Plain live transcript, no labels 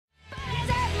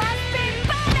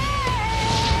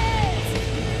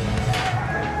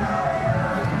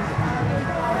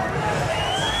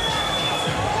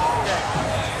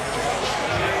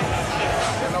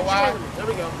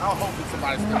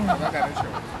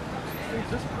Grab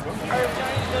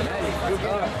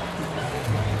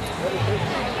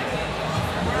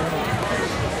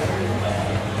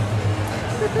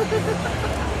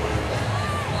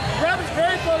is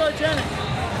very photogenic.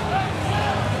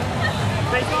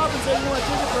 Take off and say you want a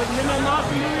ticket for the Midnight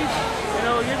Mafia movies, and I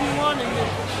will give you one, and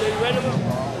you're ready to go.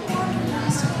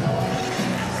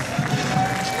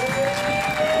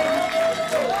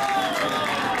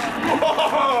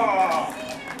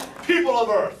 People of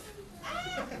Earth.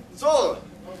 So,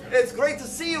 it's great to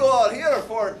see you all here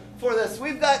for this.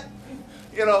 We've got,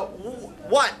 you know,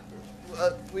 what?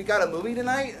 We got a movie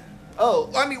tonight? Oh,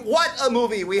 I mean, what a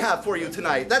movie we have for you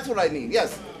tonight. That's what I mean,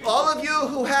 yes. All of you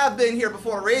who have been here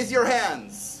before, raise your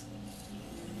hands.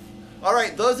 All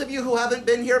right, those of you who haven't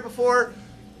been here before,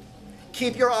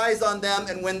 keep your eyes on them,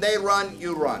 and when they run,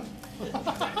 you run.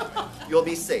 You'll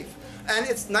be safe. And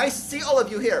it's nice to see all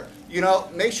of you here. You know,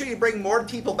 make sure you bring more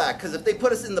people back, because if they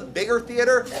put us in the bigger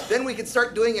theater, then we can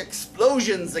start doing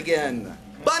explosions again.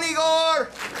 Bunn-I-gor!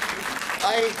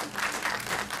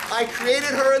 I created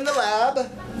her in the lab.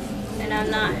 And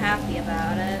I'm not happy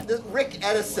about it. Rick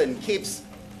Edison keeps,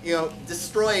 you know,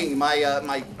 destroying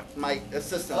my my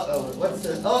assistant. Uh-oh, what's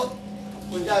this? Oh,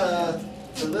 we got a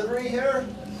delivery here.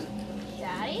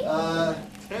 Daddy? A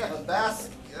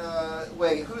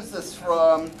wait, who's this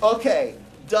from? Okay,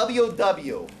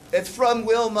 WW. It's from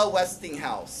Wilma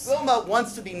Westinghouse. Wilma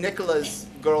wants to be Nicola's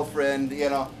girlfriend, you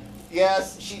know.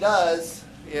 Yes, she does,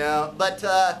 yeah, but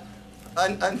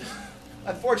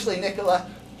unfortunately, Nicola,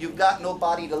 you've got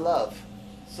nobody to love.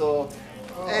 So,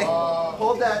 hey,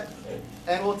 hold that,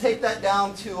 and we'll take that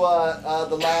down to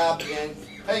the lab. And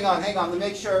hang on, to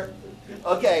make sure.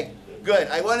 Okay, good.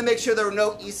 I want to make sure there are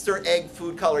no Easter egg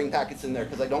food coloring packets in there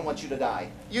because I don't want you to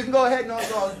die. You can go ahead and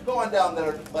go on down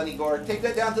there, Bunn-I-gor. Take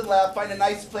that down to the lab. Find a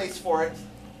nice place for it,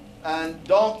 and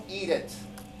don't eat it.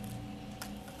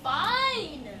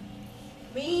 Fine.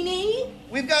 Meanie?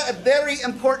 We've got a very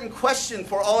important question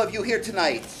for all of you here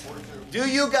tonight. Do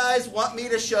you guys want me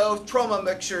to show trauma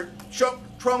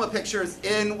pictures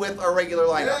in with our regular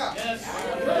lineup? Yeah. Yes.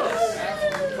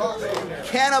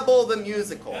 Cannibal the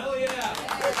Musical. Hell yeah.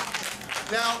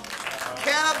 Now,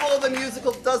 Cannibal the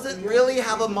Musical doesn't really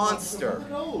have a monster.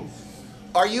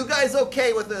 Are you guys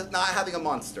okay with it not having a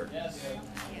monster? Yes.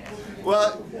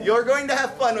 Well, you're going to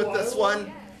have fun with this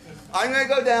one. I'm going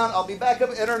to go down. I'll be back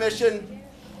up at intermission,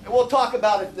 and we'll talk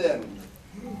about it then.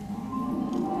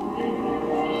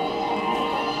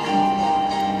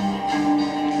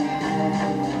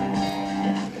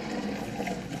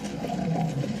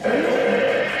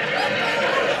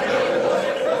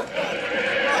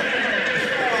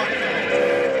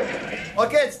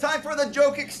 Okay, it's time for the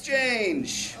joke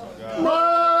exchange.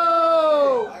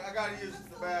 Whoa! I gotta use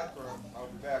the bathroom. I'll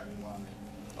be back in a while.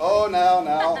 Oh, now.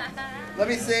 Let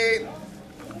me see.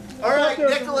 All right,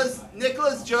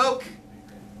 Nicola's joke.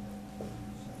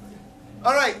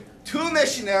 All right, two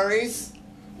missionaries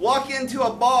walk into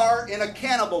a bar in a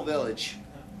cannibal village.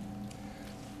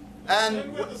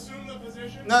 And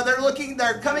no,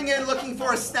 they're coming in looking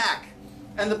for a snack.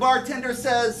 And the bartender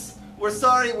says, "We're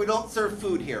sorry, we don't serve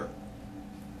food here."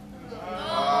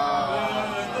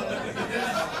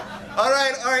 All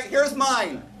right, here's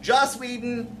mine. Joss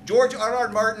Whedon, George R.R.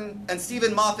 Martin, and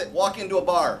Stephen Moffat walk into a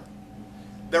bar.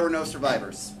 There were no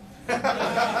survivors. The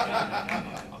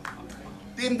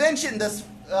invention this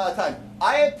time,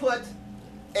 I had put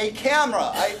a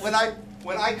camera. When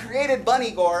I created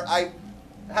Bunn-I-gor, I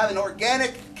have an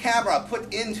organic camera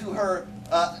put into her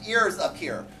ears up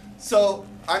here. So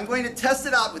I'm going to test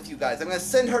it out with you guys. I'm going to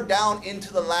send her down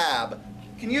into the lab.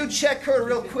 Can you check her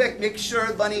real quick, make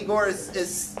sure Bunn-I-gor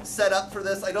is set up for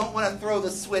this? I don't want to throw the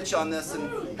switch on this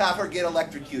and have her get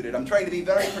electrocuted. I'm trying to be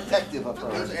very protective of her.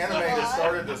 There's anime that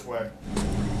started this way.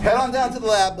 Head on down to the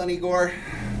lab, Bunn-I-gor.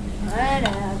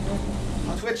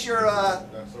 Whatever. Twitch your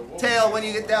tail when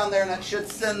you get down there, and that should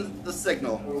send the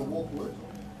signal.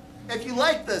 If you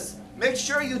like this, make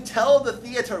sure you tell the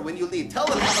theater when you leave. Tell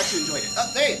them how much you enjoyed it.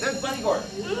 Hey, there's Bunn-I-gor.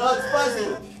 Oh, it's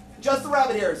buzzing. Just the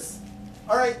rabbit ears.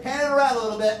 All right, pan it around a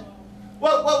little bit.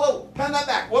 Whoa. Pan that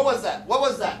back. What was that?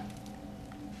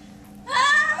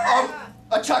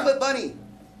 A chocolate bunny.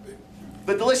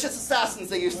 The delicious assassins,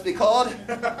 they used to be called.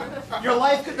 Your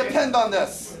life could depend on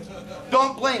this.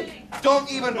 Don't blink. Don't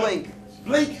even blink.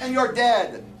 Blink and you're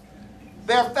dead.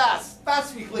 They're fast.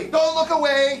 Fast as you blink. Don't look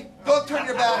away. Don't turn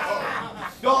your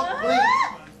back. Don't blink.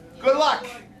 Good luck.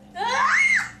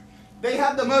 They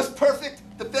have the most perfect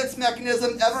defense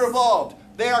mechanism ever evolved.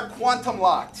 They are quantum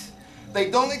locked.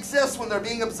 They don't exist when they're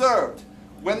being observed.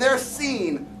 When they're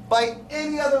seen by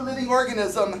any other living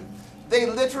organism, they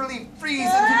literally freeze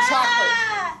into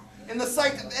chocolate. in the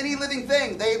sight of any living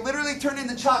thing. They literally turn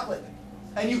into chocolate.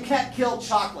 And you can't kill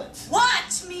chocolate.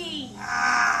 Watch me!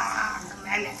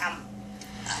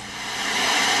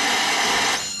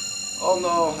 Oh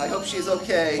no, I hope she's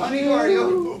okay. Honey, are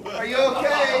you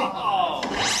okay? Oh,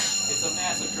 it's a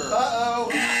massacre.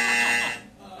 Uh-oh.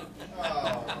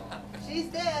 She's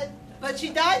dead, but she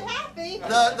died happy.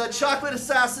 The chocolate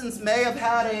assassins may have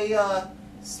had a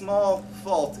small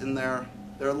fault in their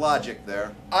logic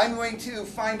there. I'm going to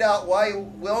find out why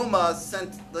Wilma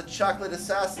sent the chocolate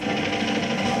assassin.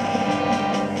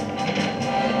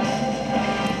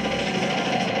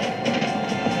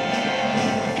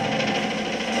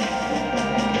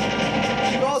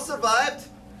 You all survived.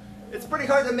 It's pretty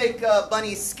hard to make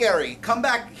bunnies scary. Come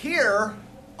back here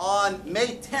on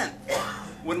May 10th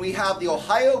when we have the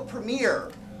Ohio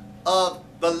premiere of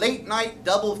the late night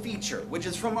double feature, which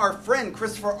is from our friend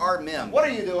Christopher R. Mim. What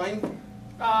are you doing?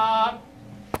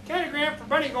 Canagram for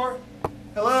Bunn-I-gor.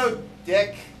 Hello,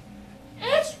 Dick.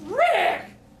 It's Rick!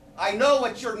 I know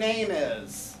what your name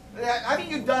is. Haven't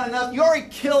you done enough? You already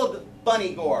killed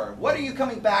Bunn-I-gor. What are you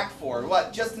coming back for?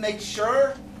 What, just to make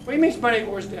sure? What do you mean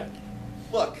Bunn-I-gor's dead?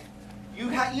 Look,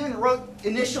 you even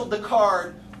initialed the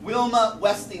card Wilma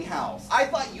Westinghouse. I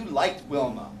thought you liked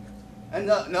Wilma. And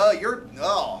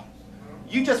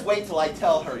you just wait till I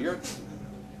tell her.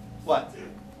 What?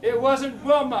 It wasn't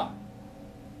Wilma.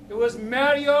 It was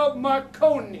Mario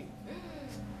Marconi.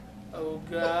 Oh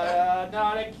God,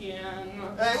 not again.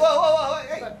 Hey, whoa,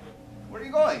 hey. Where are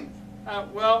you going?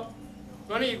 Well,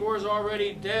 Bunn-I-gor's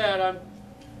already dead.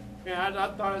 I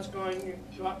thought I was going to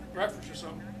breakfast or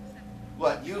something.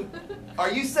 What,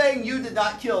 are you saying you did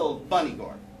not kill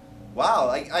Bunn-I-gor? Wow,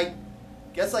 I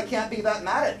guess I can't be that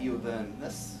mad at you then.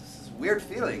 This is a weird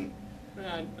feeling.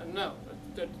 No,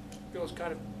 that feels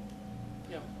kind of,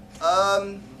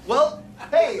 well,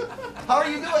 hey, how are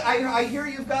you doing? I hear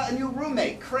you've got a new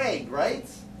roommate, Craig, right?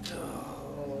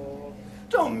 Oh,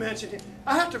 don't mention it.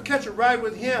 I have to catch a ride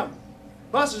with him.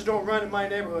 Buses don't run in my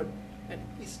neighborhood. And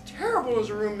he's terrible as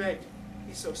a roommate.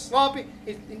 He's so sloppy.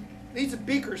 He leaves the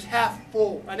beakers half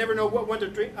full. I never know when to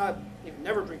drink.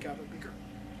 Never drink out of a beaker.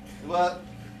 Well,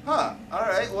 all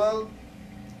right, well,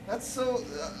 that's so,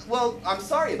 well, I'm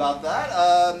sorry about that.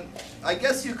 I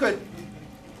guess you could,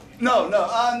 no,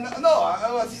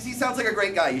 he sounds like a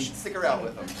great guy. You should stick around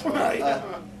with him.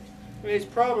 He's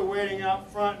probably waiting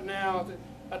out front now.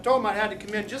 I told him I had to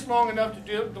come in just long enough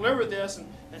to deliver this and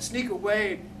sneak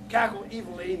away and cackle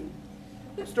evilly. And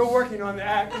I'm still working on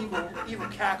the evil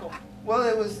cackle. Well,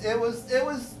 it was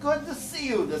good to see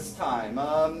you this time.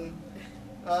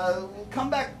 Come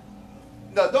back.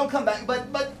 No, don't come back. But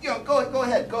go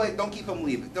ahead. Don't keep him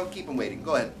leaving. Don't keep him waiting.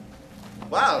 Go ahead.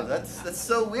 Wow, that's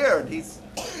so weird.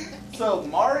 So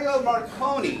Mario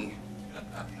Marconi.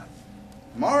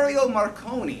 Mario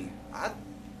Marconi.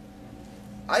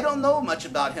 I don't know much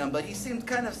about him, but he seemed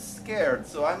kind of scared,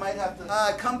 so I might have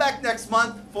to come back next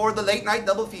month for the late night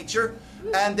double feature.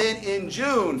 And then in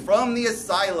June, from the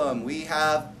asylum, we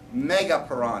have Mega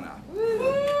Piranha.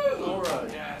 All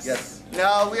right. Yes.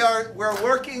 Now we're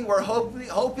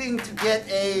hoping to get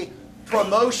a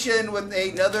promotion with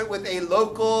a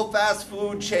local fast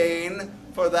food chain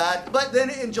for that. But then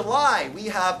in July we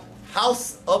have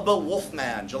House of the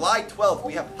Wolfman. July 12th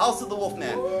we have House of the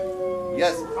Wolfman.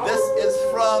 Yes, this is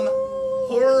from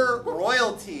Horror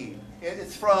Royalty. It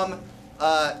is from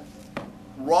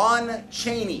Ron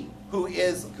Chaney, who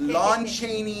is Lon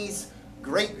Chaney's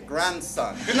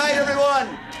great-grandson. Good night,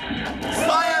 everyone.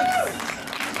 Science!